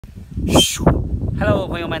Hello，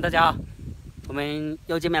 朋友们，大家好，我们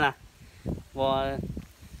又见面了。我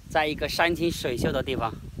在一个山清水秀的地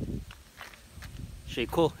方，水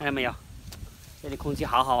库看到没有？这里空气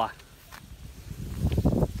好好啊！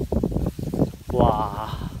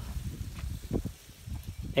哇，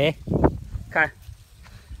哎，看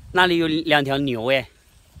那里有2条牛哎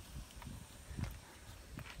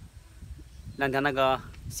，2条那个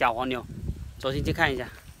小黄牛，走进去看一下。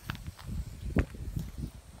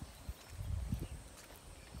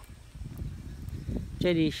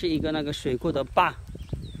这里是一个那个水库的坝，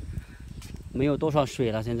没有多少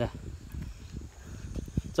水了。现在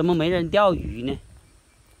怎么没人钓鱼呢？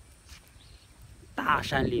大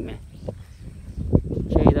山里面，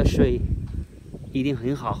这里的水一定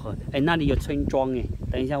很好喝。哎，那里有村庄哎，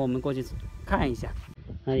等一下我们过去看一下。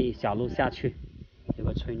那里小路下去有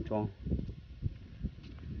个村庄。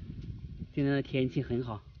今天的天气很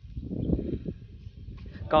好，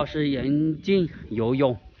告示严禁游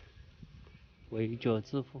泳，违者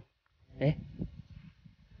自负。哎，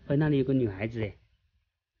那里有个女孩子哎，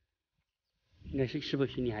应该是不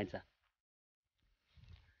是女孩子啊？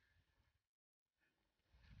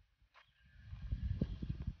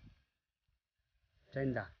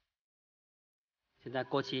真的？现在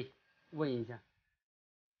过去问一下，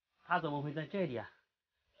她怎么会在这里啊？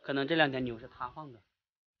可能这2条牛是她放的。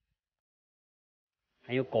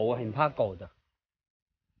还有狗，我很怕狗的。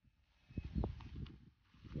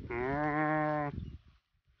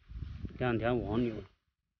2条黄牛。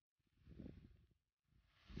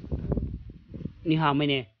你好，美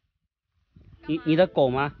女。你的狗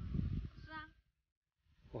吗？是啊。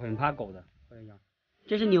我很怕狗的。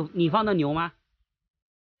这是你放的牛吗？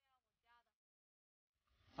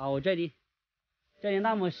啊，我这里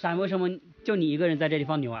那么山，为什么就你一个人在这里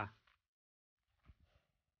放牛啊？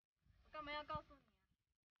干嘛要告诉你？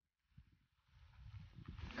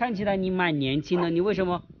看起来你蛮年轻的，你为什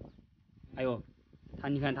么？哎呦，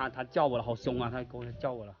你看他叫我了，好凶啊！他跟我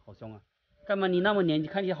叫我了，好凶啊！干嘛你那么年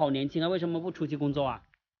轻，看起来好年轻啊？为什么不出去工作啊？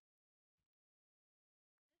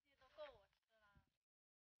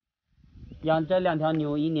养这2条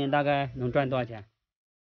牛1年大概能赚多少钱？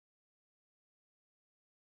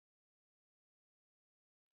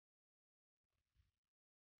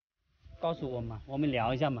告诉我嘛，我们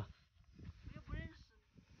聊一下嘛。我又不认识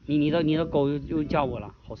你。你的狗又叫我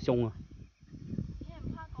了，好凶啊！你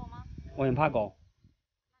很怕狗吗？我很怕狗，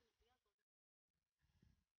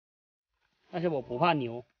但是我不怕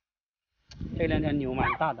牛。这2条牛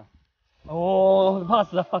蛮大的。哦，怕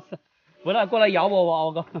死怕死！不要过来咬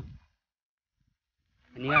我，我靠！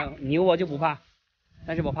你看牛我就不怕，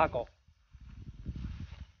但是我怕狗。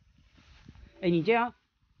哎，你这样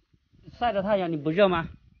晒着太阳，你不热吗？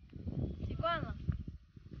习惯了。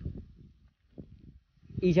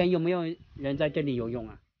以前有没有人在这里游泳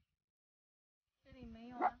啊？这里没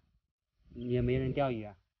有啊。也没人钓鱼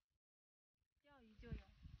啊？钓鱼就有。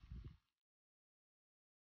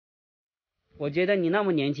我觉得你那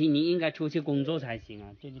么年轻，你应该出去工作才行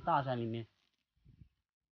啊！这里大山里面。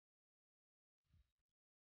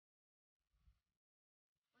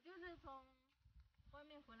我就是从外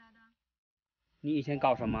面回来的。你以前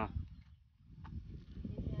搞什么？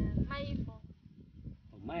以前卖衣服。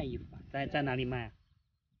卖衣服啊？在哪里卖啊？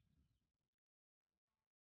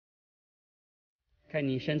看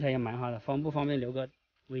你身材也蛮好的，方不方便留个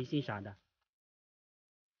微信啥的？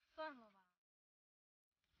算了吧。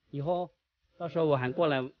以后到时候我还过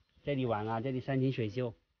来这里玩啊，这里山清水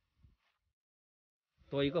秀，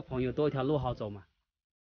多一个朋友，多一条路好走嘛。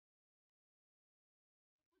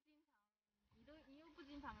你又不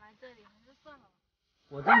经常来这里，那就算了吧。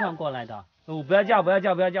我经常过来的。不要叫，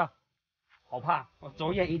好怕！我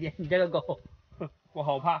走远一点，你这个狗，我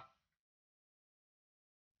好怕。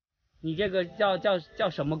你这个叫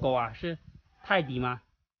什么狗啊？是泰迪吗？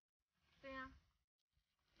对呀。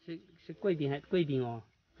是贵宾贵宾哦？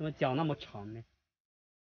怎么脚那么长呢？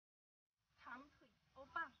长腿欧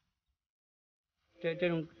巴。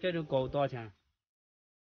这种狗多少钱？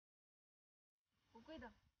不贵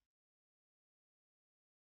的。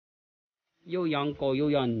又养狗又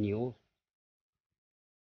养牛。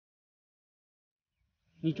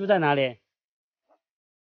你住在哪里？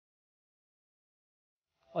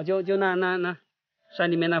哦，就那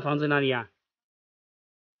山里面那房子那里啊？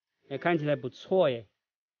也看起来不错耶，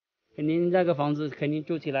肯定这个房子肯定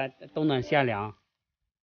住起来冬暖夏凉。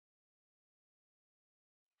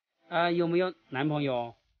有没有男朋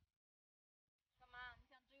友？干嘛？你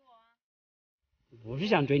想追我啊？不是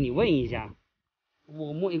想追你，问一下。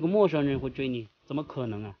一个陌生人会追你，怎么可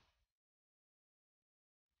能啊？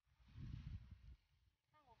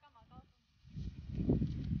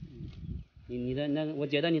你的那个，我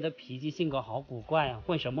觉得你的脾气性格好古怪啊，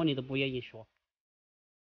问什么你都不愿意说。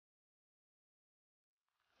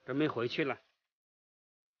准备回去了。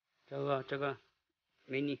这个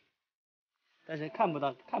美女，但是看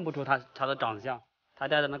不出她的长相，她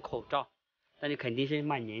戴的那口罩，但是肯定是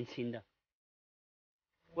蛮年轻的。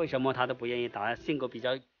为什么她都不愿意打？性格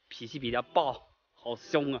脾气比较暴，好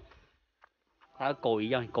凶啊，她和狗一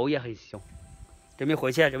样，狗也很凶。准备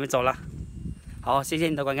回去了，准备走了。好，谢谢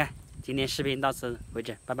你的观看，今天视频到此为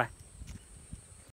止，拜拜。